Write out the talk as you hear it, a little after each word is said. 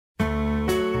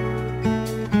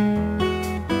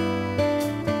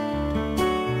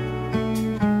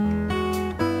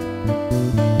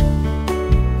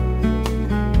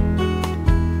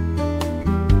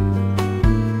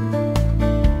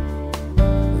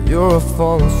You're a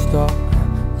falling star,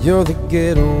 you're the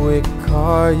getaway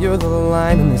car, you're the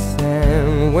line in the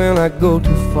sand when I go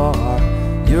too far.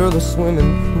 You're the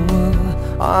swimming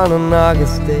pool on an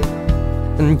August day,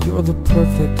 and you're the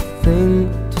perfect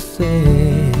thing to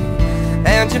say.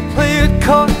 And you play it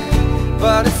coy,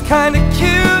 but it's kinda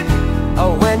cute.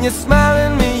 Oh, when you smile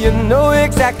at me, you know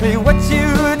exactly what you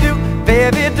do.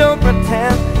 Baby, don't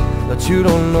pretend that you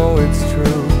don't know it's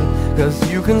true, 'cause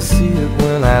you can see it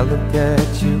when I look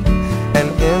at you. And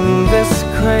in this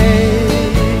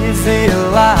crazy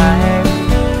life,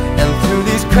 and through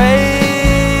these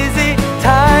crazy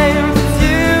times,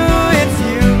 it's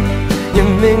you, you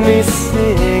make me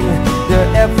sing your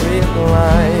every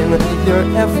line, your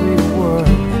every word,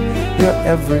 your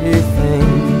everything.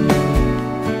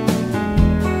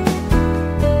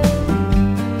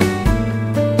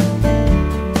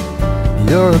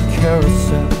 You're a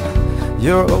carousel,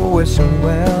 you're always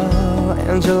well,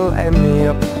 and you light me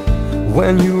up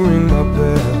when you ring my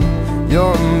bell.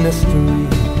 You're a mystery,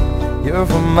 you're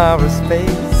from outer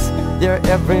space, you're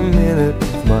every minute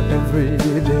of my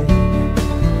everyday.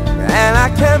 And I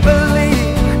can't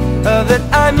believe that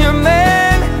I'm your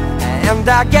man, and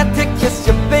I get to kiss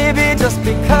you, baby, just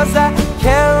because I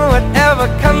can. Whatever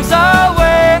comes our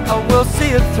way, I will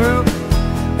see it through,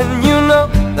 and you know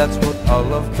that's what our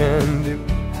love can do.